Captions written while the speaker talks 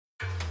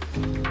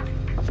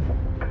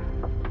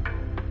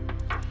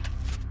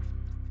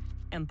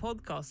En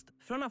podcast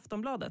från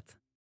Aftonbladet.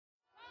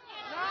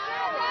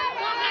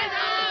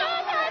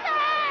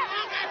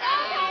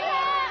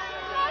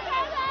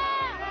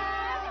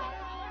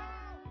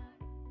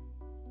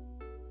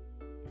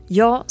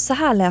 Ja, så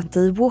här lät det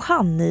i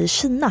Wuhan i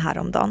Kina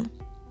häromdagen.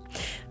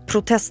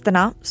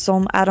 Protesterna,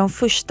 som är de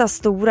första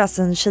stora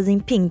sedan Xi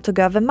Jinping tog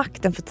över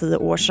makten för 10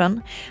 år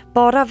sedan,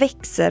 bara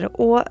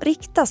växer och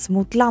riktas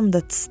mot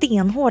landets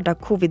stenhårda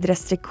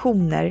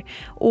covid-restriktioner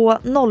och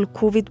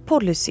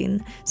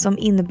nollcovid-policyn som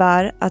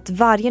innebär att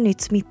varje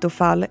nytt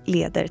smittofall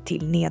leder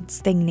till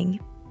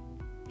nedstängning.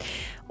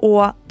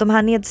 Och de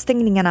här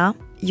nedstängningarna,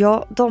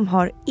 ja, de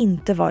har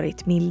inte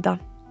varit milda.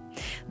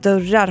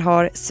 Dörrar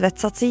har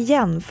svetsats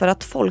igen för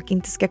att folk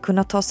inte ska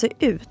kunna ta sig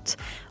ut.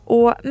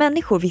 Och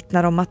människor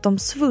vittnar om att de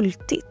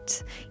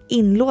svultit,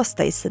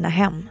 inlåsta i sina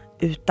hem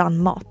utan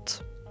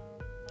mat.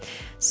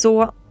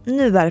 Så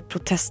nu är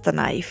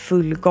protesterna i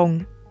full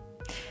gång.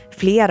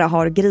 Flera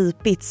har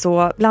gripits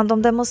och bland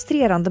de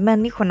demonstrerande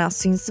människorna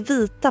syns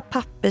vita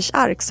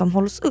pappersark som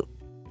hålls upp.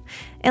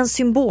 En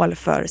symbol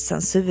för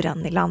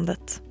censuren i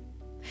landet.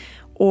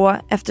 Och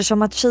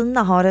eftersom att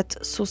Kina har ett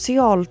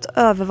socialt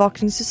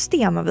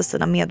övervakningssystem över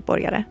sina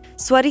medborgare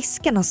så är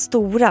riskerna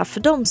stora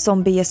för de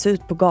som beger sig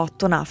ut på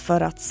gatorna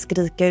för att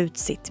skrika ut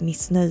sitt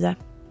missnöje.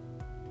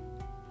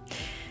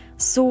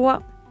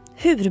 Så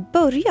hur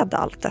började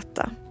allt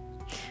detta?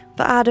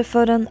 Vad är det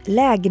för en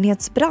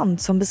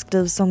lägenhetsbrand som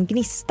beskrivs som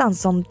gnistan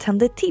som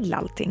tände till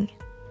allting?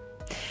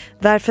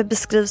 Varför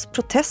beskrivs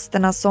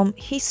protesterna som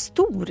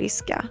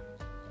historiska?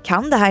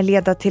 Kan det här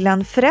leda till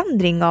en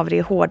förändring av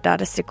de hårda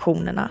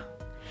restriktionerna?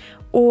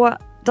 Och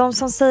de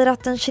som säger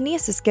att den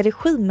kinesiska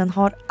regimen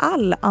har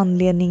all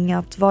anledning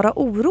att vara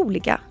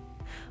oroliga,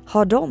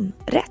 har de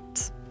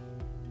rätt?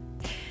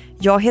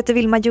 Jag heter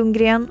Vilma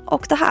Ljunggren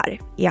och det här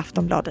är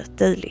Aftonbladet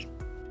Daily.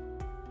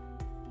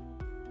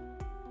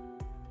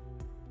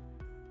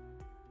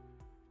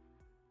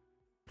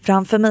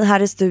 Framför mig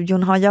här i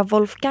studion har jag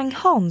Wolfgang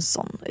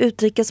Hansson,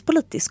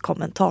 utrikespolitisk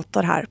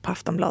kommentator här på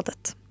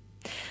Aftonbladet.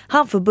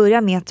 Han får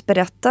börja med att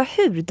berätta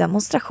hur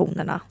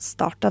demonstrationerna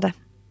startade.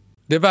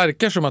 Det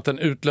verkar som att den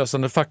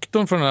utlösande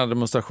faktorn för de här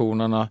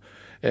demonstrationerna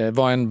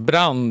var en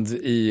brand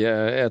i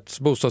ett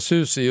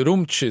bostadshus i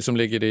Urumqi som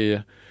ligger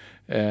i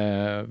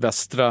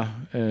västra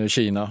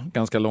Kina,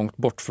 ganska långt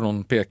bort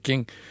från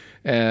Peking.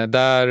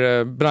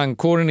 Där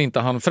brandkåren inte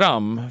hann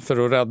fram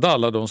för att rädda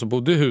alla de som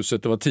bodde i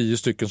huset. Det var 10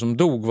 stycken som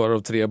dog, varav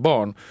 3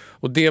 barn.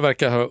 Och det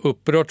verkar ha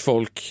upprört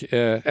folk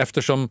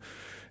eftersom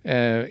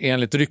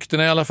enligt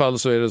ryktena i alla fall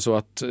så är det så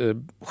att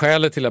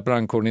skälet till att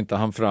brandkåren inte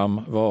hann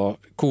fram var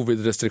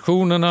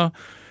covid-restriktionerna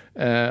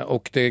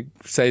och det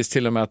sägs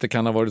till och med att det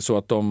kan ha varit så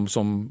att de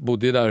som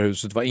bodde i det här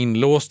huset var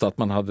inlåsta, att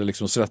man hade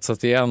liksom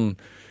svetsat igen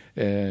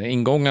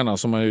ingångarna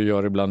som man ju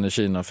gör ibland i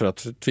Kina för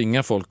att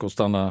tvinga folk att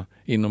stanna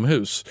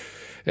inomhus.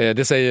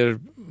 Det säger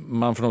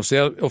man från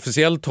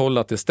officiellt håll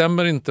att det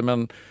stämmer inte,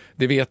 men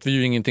det vet vi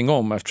ju ingenting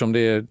om eftersom det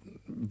är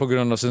på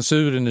grund av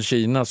censuren i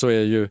Kina så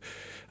är ju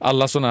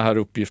alla sådana här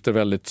uppgifter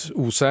väldigt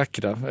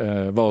osäkra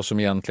vad som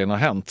egentligen har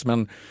hänt.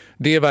 Men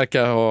det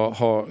verkar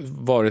ha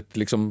varit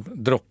liksom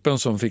droppen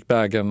som fick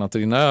bägaren att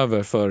rinna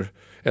över för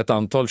ett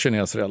antal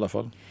kineser i alla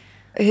fall.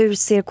 Hur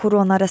ser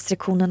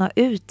coronarestriktionerna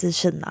ut i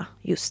Kina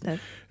just nu?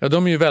 Ja,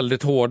 de är ju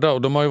väldigt hårda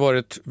och de har ju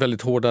varit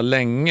väldigt hårda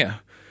länge.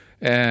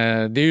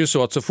 Det är ju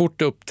så att så fort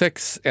det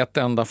upptäcks ett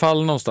enda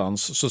fall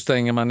någonstans så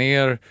stänger man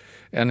ner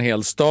en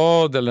hel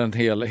stad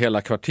eller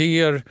hela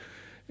kvarter.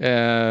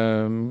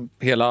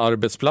 Hela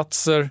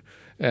arbetsplatser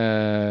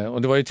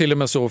och det var ju till och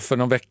med så för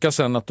någon vecka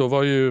sedan att då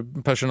var ju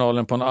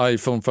personalen på en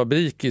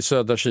iPhone-fabrik i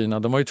södra Kina,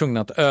 de var ju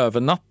tvungna att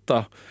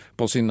övernatta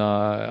på sina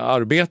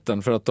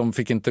arbeten för att de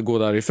fick inte gå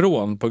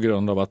därifrån på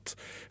grund av att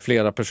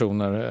flera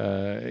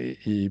personer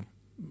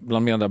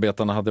bland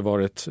medarbetarna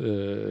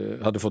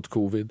hade fått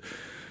covid.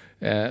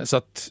 Så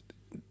att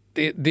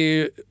det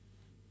är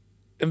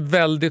en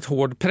väldigt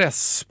hård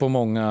press på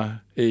många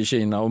i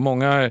Kina och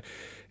många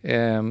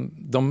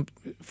de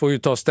får ju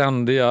ta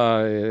ständiga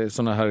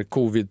såna här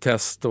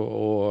covid-test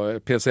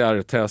och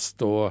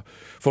PCR-test och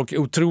folk är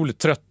otroligt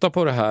trötta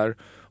på det här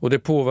och det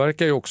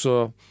påverkar ju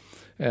också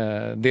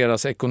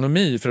deras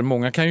ekonomi för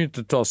många kan ju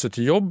inte ta sig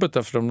till jobbet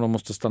eftersom de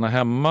måste stanna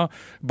hemma,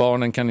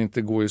 barnen kan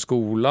inte gå i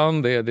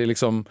skolan,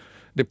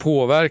 det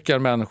påverkar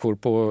människor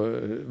på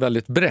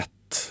väldigt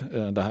brett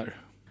det här.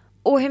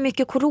 Och hur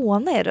mycket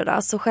corona är det då,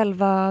 alltså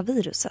själva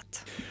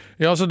viruset?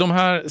 Ja, alltså de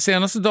här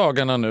senaste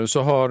dagarna nu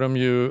så har de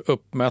ju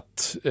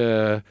uppmätt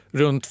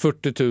runt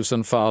 40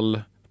 000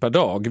 fall per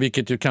dag,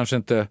 vilket ju kanske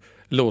inte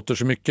låter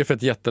så mycket för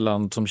ett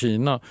jätteland som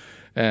Kina.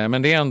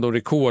 Men det är ändå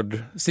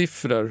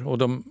rekordsiffror och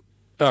de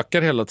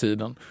ökar hela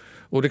tiden.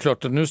 Och det är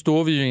klart att nu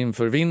står vi ju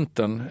inför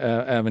vintern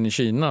även i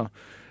Kina.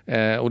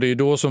 Och det är ju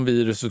då som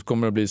viruset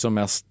kommer att bli som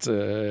mest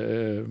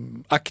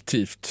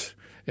aktivt.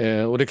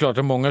 Och det är klart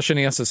att många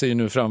kineser ser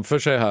nu framför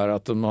sig här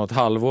att de har ett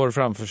halvår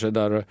framför sig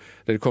där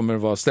det kommer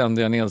att vara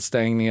ständiga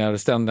nedstängningar,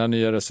 ständiga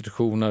nya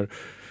restriktioner.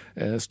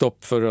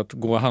 stopp för att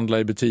gå och handla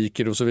i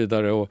butiker och så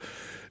vidare. Och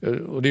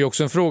det är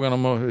också en fråga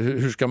om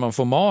hur ska man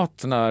få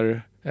mat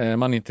när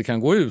man inte kan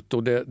gå ut.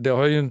 Och det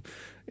har ju,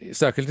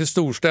 särskilt i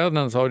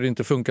storstäderna så har det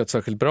inte funkat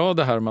särskilt bra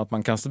det här med att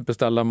man kan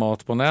beställa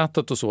mat på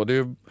nätet och så.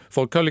 Det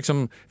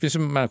finns ju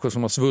människor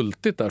som har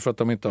svultit där för att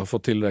de inte har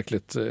fått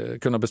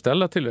kunna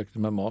beställa tillräckligt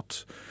med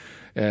mat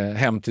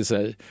hem till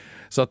sig.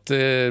 Så att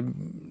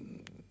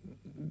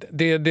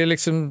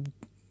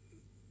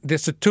det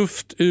ser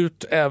tufft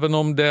ut, även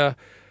om det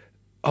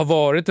har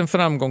varit en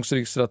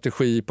framgångsrik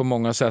strategi på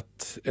många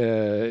sätt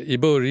i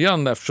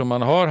början, eftersom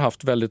man har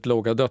haft väldigt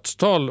låga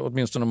dödstal,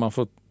 åtminstone om man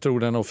får tro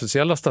den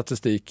officiella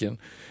statistiken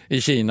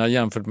i Kina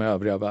jämfört med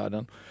övriga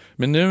världen.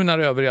 Men nu när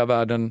övriga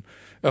världen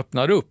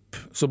öppnar upp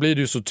så blir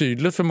det ju så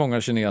tydligt för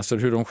många kineser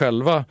hur de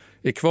själva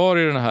är kvar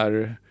i den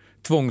här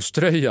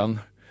tvångströjan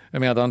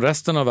medan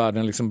resten av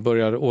världen liksom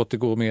börjar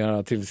återgå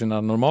mer till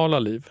sina normala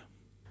liv.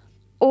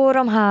 Och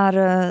de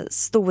här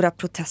stora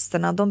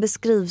protesterna, de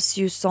beskrivs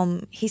ju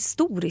som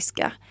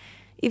historiska.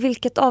 I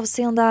vilket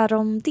avseende är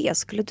de det,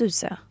 skulle du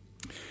säga?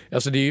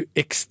 Alltså det är ju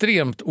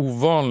extremt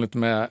ovanligt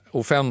med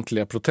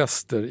offentliga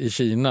protester i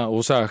Kina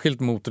och särskilt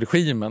mot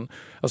regimen.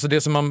 Alltså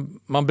det som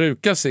man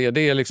brukar se,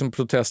 det är liksom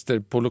protester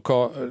på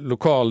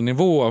lokal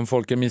nivå, om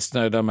folk är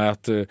missnöjda med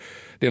att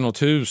det är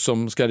något hus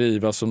som ska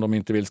rivas som de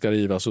inte vill ska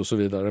rivas och så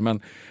vidare.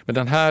 Men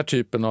den här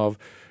typen av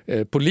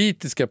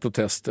politiska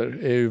protester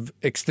är ju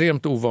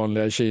extremt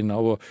ovanliga i Kina,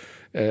 och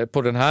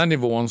på den här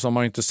nivån så har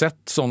man inte sett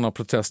sådana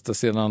protester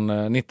sedan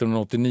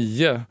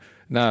 1989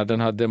 när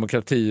den här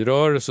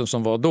demokratirörelsen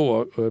som var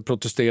då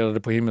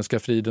protesterade på Himmelska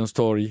fridens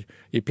torg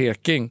i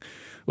Peking.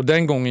 Och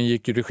den gången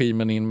gick ju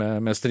regimen in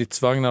med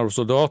stridsvagnar och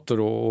soldater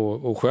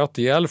och sköt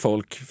ihjäl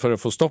folk för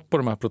att få stopp på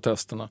de här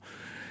protesterna.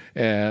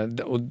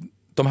 Och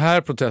de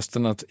här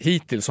protesterna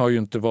hittills har ju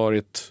inte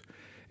varit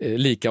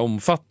lika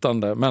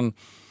omfattande, men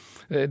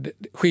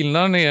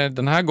skillnaden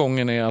den här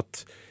gången är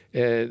att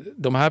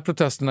de här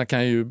protesterna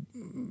kan ju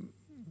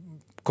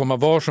komma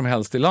var som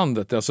helst i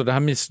landet. Alltså det här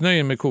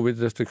missnöjen med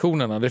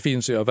covid-restriktionerna, det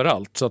finns ju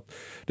överallt. Så att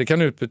det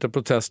kan utbyta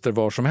protester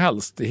var som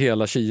helst i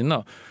hela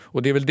Kina.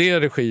 Och det är väl det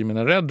regimen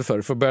är rädd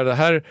för. För börjar det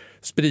här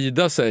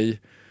sprida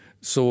sig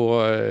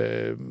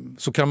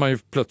så kan man ju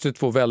plötsligt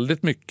få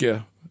väldigt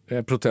mycket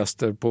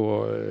protester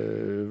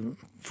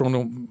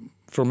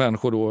från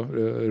människor då,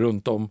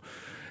 runt om.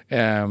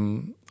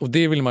 Och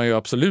det vill man ju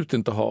absolut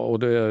inte ha, och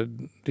det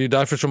är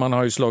därför som man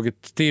har ju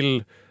slagit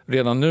till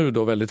redan nu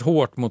då väldigt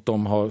hårt mot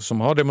de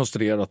som har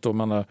demonstrerat, och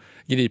man har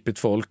gripit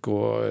folk,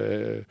 och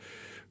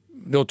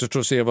det återstår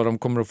att se vad de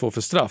kommer att få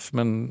för straff,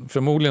 men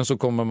förmodligen så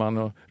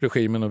kommer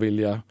regimen att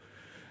vilja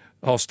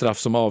ha straff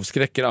som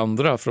avskräcker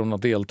andra från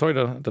att delta i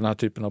den här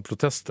typen av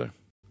protester.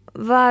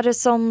 Vad är det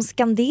som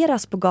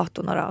skanderas på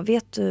gatorna då?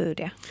 Vet du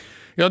det?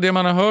 Ja, det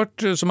man har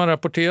hört som har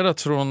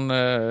rapporterats från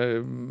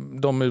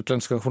de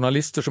utländska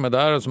journalister som är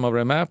där och som har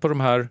varit med på de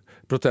här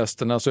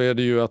protesterna, så är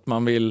det ju att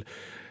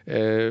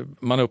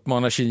man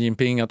uppmanar Xi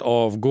Jinping att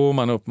avgå,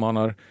 man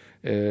uppmanar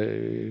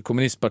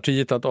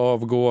kommunistpartiet att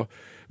avgå,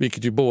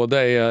 vilket ju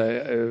båda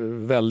är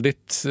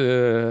väldigt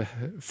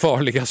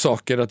farliga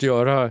saker att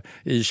göra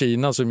i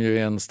Kina, som ju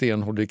är en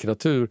stenhård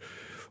diktatur.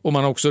 Och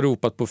man har också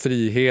ropat på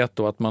frihet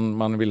och att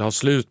man vill ha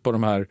slut på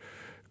de här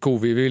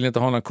vi vill inte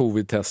ha några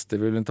covid-tester,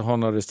 vi vill inte ha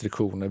några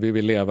restriktioner, vi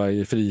vill leva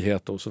i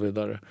frihet och så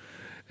vidare.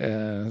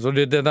 Så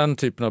det är den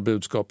typen av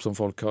budskap som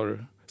folk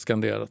har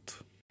skanderat.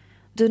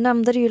 Du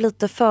nämnde det ju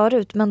lite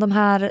förut, men de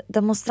här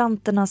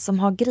demonstranterna som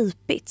har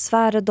gripits,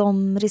 vad är det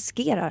de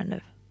riskerar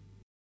nu?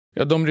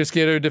 Ja, de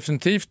riskerar ju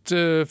definitivt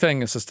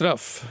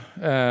fängelsestraff.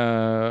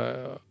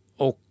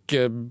 Och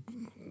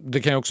det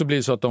kan ju också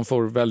bli så att de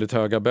får väldigt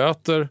höga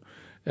böter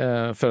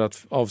för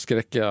att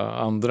avskräcka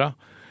andra.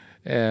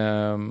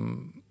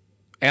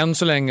 Än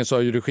så länge så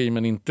har ju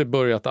regimen inte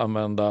börjat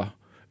använda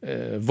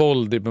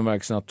våld i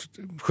bemärkelsen att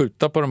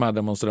skjuta på de här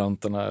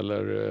demonstranterna.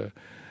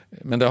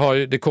 Men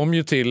det kom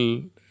ju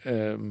till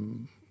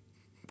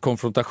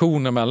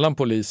konfrontationer mellan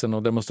polisen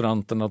och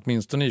demonstranterna,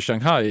 åtminstone i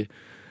Shanghai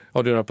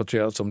har det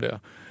rapporterats om det.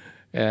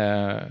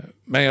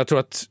 Men jag tror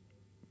att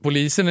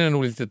polisen är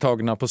nog lite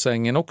tagna på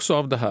sängen också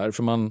av det här,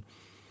 för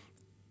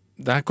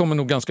det här kommer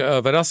nog ganska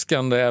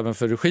överraskande även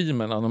för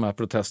regimen av de här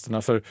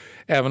protesterna. För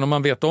även om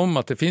man vet om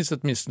att det finns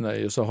ett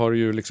missnöje så har det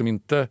ju liksom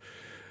inte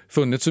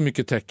funnits så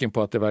mycket tecken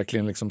på att det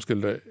verkligen liksom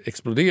skulle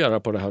explodera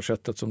på det här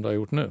sättet som det har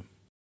gjort nu.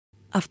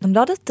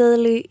 Aftonbladet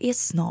Daily är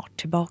snart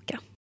tillbaka.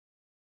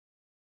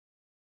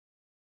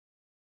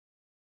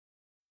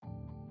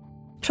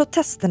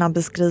 Protesterna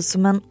beskrivs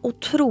som en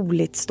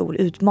otroligt stor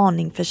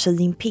utmaning för Xi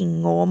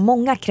Jinping, och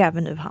många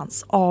kräver nu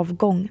hans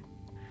avgång.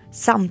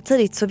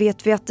 Samtidigt så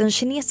vet vi att den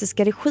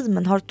kinesiska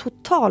regimen har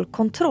total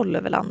kontroll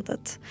över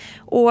landet,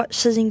 och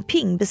Xi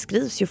Jinping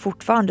beskrivs ju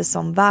fortfarande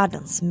som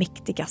världens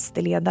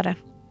mäktigaste ledare.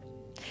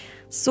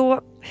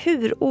 Så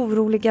hur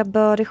oroliga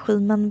bör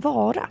regimen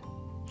vara?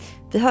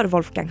 Vi hör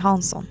Wolfgang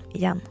Hansson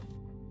igen.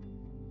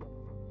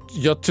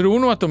 Jag tror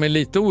nog att de är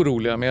lite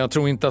oroliga, men jag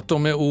tror inte att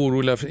de är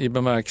oroliga i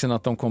bemärkelsen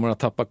att de kommer att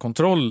tappa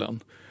kontrollen.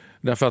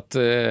 Därför att,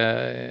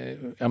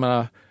 jag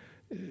menar,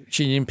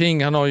 Xi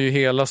Jinping, han har ju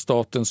hela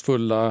statens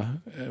fulla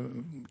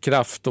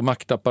kraft och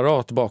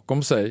maktapparat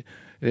bakom sig.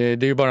 Det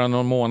är ju bara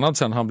någon månad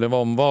sedan han blev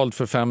omvald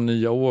för 5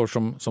 nya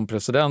år som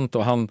president,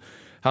 och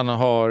han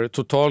har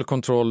total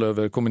kontroll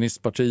över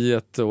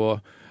kommunistpartiet och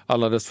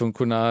alla dess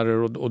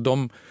funktionärer, och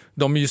de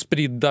är ju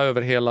spridda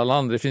över hela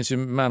landet. Det finns ju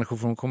människor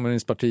från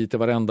kommunistpartiet i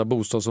varenda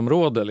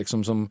bostadsområde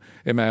liksom, som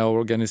är med och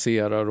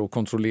organiserar och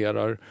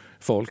kontrollerar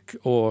folk.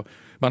 Och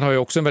man har ju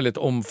också en väldigt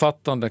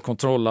omfattande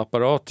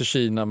kontrollapparat i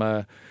Kina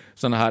med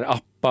sådana här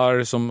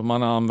appar som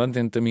man har använt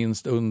inte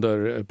minst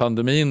under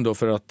pandemin då,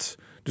 för att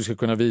du ska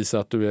kunna visa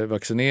att du är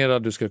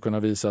vaccinerad, du ska kunna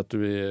visa att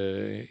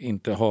du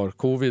inte har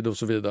covid och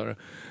så vidare.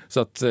 Så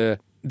att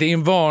det är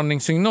en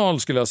varningssignal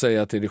skulle jag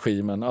säga till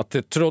regimen, att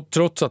det,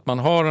 trots att man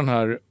har den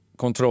här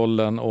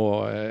kontrollen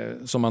och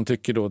som man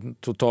tycker då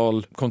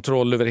total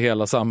kontroll över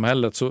hela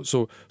samhället,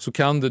 så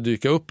kan det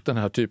dyka upp den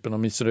här typen av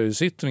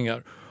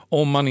missnöjesyttringar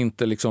om man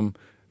inte liksom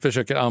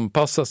försöker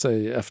anpassa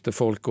sig efter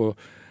folk. Och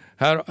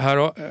här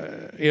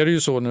är det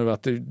ju så nu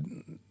att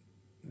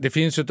det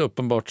finns ju ett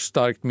uppenbart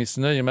starkt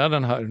missnöje med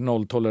den här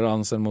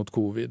nolltoleransen mot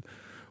covid.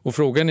 Och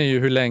frågan är ju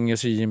hur länge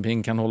Xi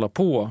Jinping kan hålla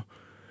på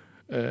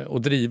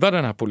och driva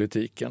den här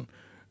politiken.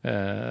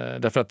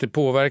 Därför att det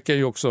påverkar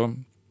ju också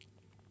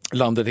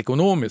landet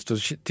ekonomiskt. Och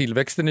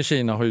tillväxten i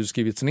Kina har ju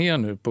skrivits ner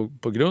nu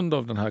på grund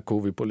av den här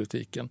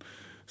covid-politiken.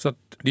 Så att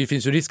det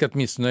finns ju risk att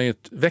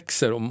missnöjet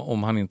växer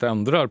om han inte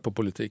ändrar på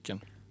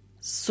politiken.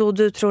 Så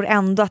du tror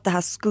ändå att det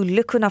här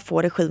skulle kunna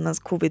få regimens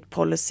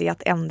covid-policy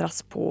att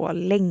ändras på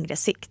längre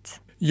sikt?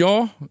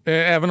 Ja,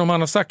 även om han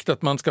har sagt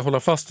att man ska hålla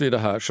fast vid det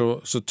här,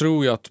 så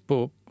tror jag att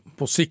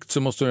på sikt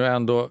så måste ju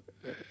ändå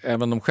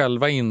även de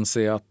själva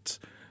inse att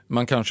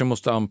man kanske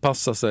måste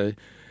anpassa sig.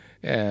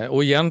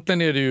 Och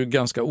egentligen är det ju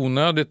ganska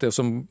onödigt det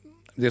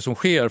som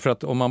sker, för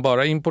att om man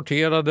bara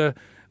importerade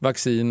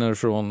vacciner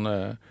från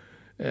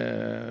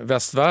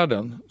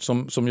västvärlden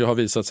som ju har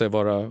visat sig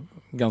vara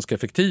ganska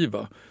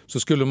effektiva, så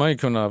skulle man ju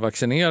kunna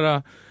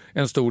vaccinera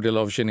en stor del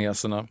av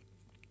kineserna,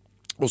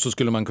 och så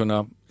skulle man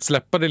kunna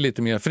släppa det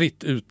lite mer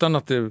fritt utan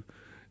att en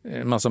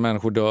massa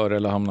människor dör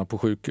eller hamnar på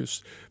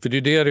sjukhus. För det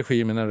är det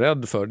regimen är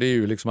rädd för. Det är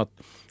ju liksom att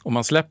om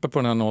man släpper på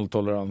den här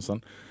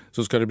nolltoleransen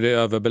så ska det bli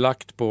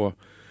överbelagt på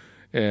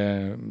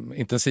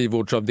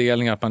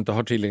intensivvårdsavdelningar, att man inte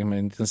har tillräckligt med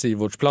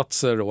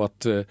intensivvårdsplatser och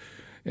att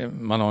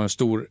man har en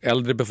stor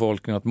äldre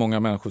befolkning och att många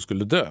människor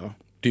skulle dö.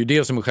 Det är ju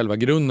det som är själva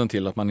grunden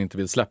till att man inte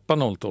vill släppa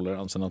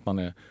nolltoleransen, att man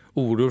är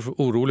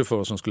orolig för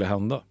vad som skulle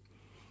hända.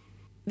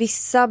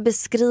 Vissa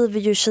beskriver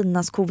ju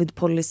Kinas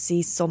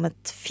covid-policy som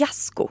ett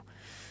fiasko.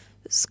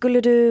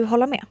 Skulle du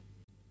hålla med?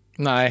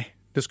 Nej,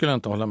 det skulle jag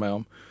inte hålla med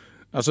om.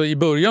 Alltså i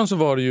början så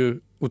var det ju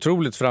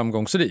otroligt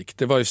framgångsrikt.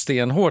 Det var ju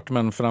stenhårt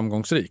men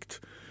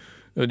framgångsrikt.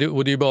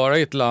 Och det är bara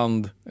i ett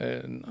land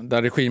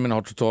där regimen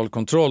har total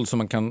kontroll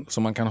som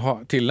man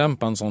kan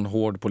tillämpa en sån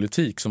hård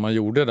politik som man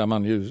gjorde.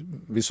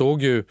 Där vi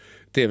såg ju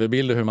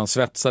tv-bilder hur man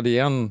svetsade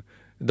igen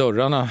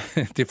dörrarna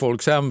till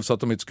folks hem så att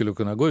de inte skulle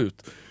kunna gå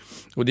ut.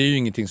 Och det är ju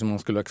ingenting som man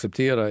skulle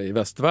acceptera i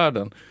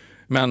västvärlden.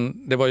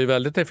 Men det var ju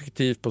väldigt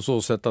effektivt på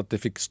så sätt att det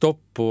fick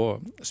stopp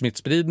på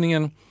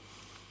smittspridningen.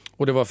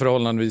 Och det var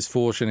förhållandevis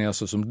få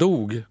kineser som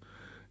dog.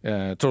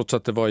 Trots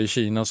att det var i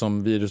Kina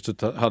som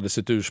viruset hade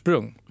sitt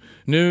ursprung.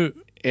 Nu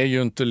är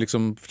ju inte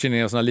liksom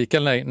kineserna lika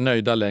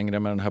nöjda längre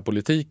med den här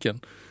politiken.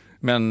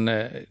 Men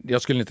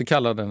jag skulle inte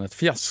kalla den ett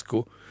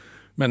fiasko.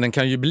 Men den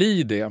kan ju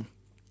bli det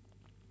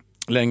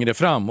längre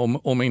fram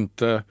om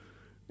inte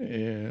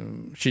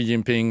Xi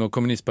Jinping och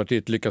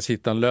kommunistpartiet lyckas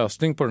hitta en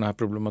lösning på den här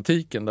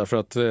problematiken. Därför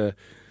att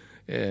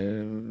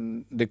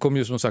det kommer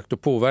ju som sagt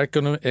att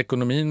påverka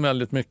ekonomin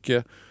väldigt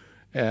mycket.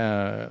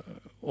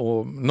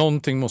 Och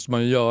någonting måste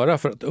man ju göra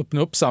för att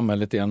öppna upp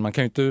samhället igen. Man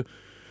kan ju inte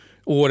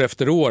år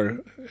efter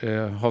år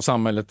ha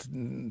samhället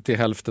till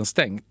hälften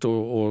stängt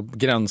och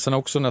gränserna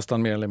också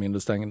nästan mer eller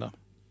mindre stängda.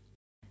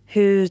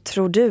 Hur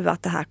tror du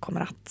att det här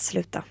kommer att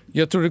sluta?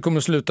 Jag tror det kommer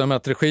att sluta med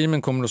att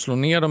regimen kommer att slå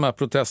ner de här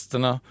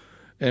protesterna.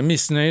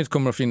 Missnöjet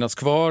kommer att finnas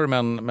kvar,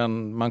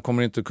 men man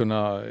kommer inte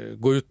kunna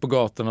gå ut på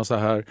gatorna så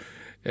här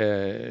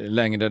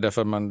längre,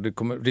 därför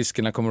att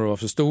riskerna kommer att vara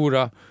för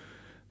stora.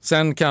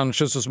 Sen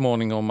kanske så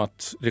småningom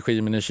att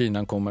regimen i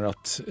Kina kommer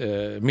att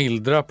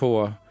mildra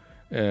på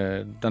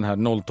den här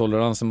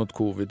nolltoleransen mot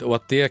covid, och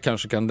att det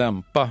kanske kan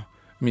dämpa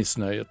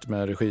missnöjet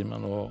med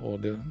regimen och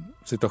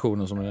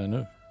situationen som den är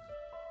nu.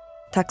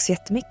 Tack så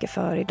jättemycket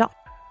för idag.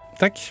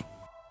 Tack.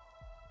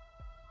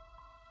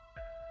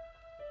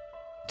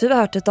 Du har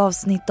hört ett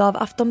avsnitt av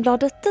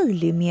Aftonbladet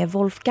Daily med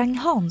Wolfgang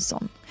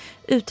Hansson,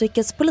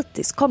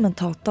 utrikespolitisk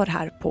kommentator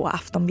här på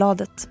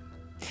Aftonbladet.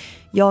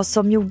 Jag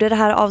som gjorde det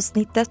här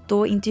avsnittet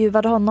och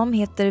intervjuade honom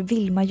heter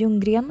Vilma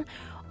Ljunggren,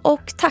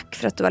 och tack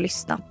för att du har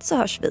lyssnat, så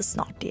hörs vi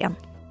snart igen.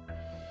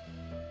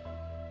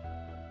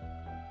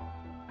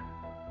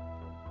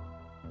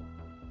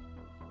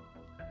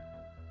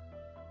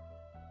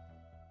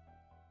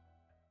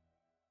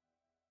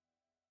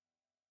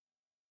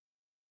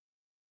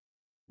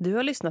 Du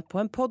har lyssnat på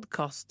en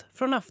podcast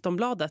från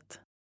Aftonbladet.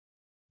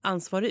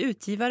 Ansvarig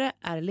utgivare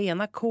är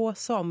Lena K.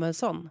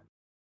 Samuelsson.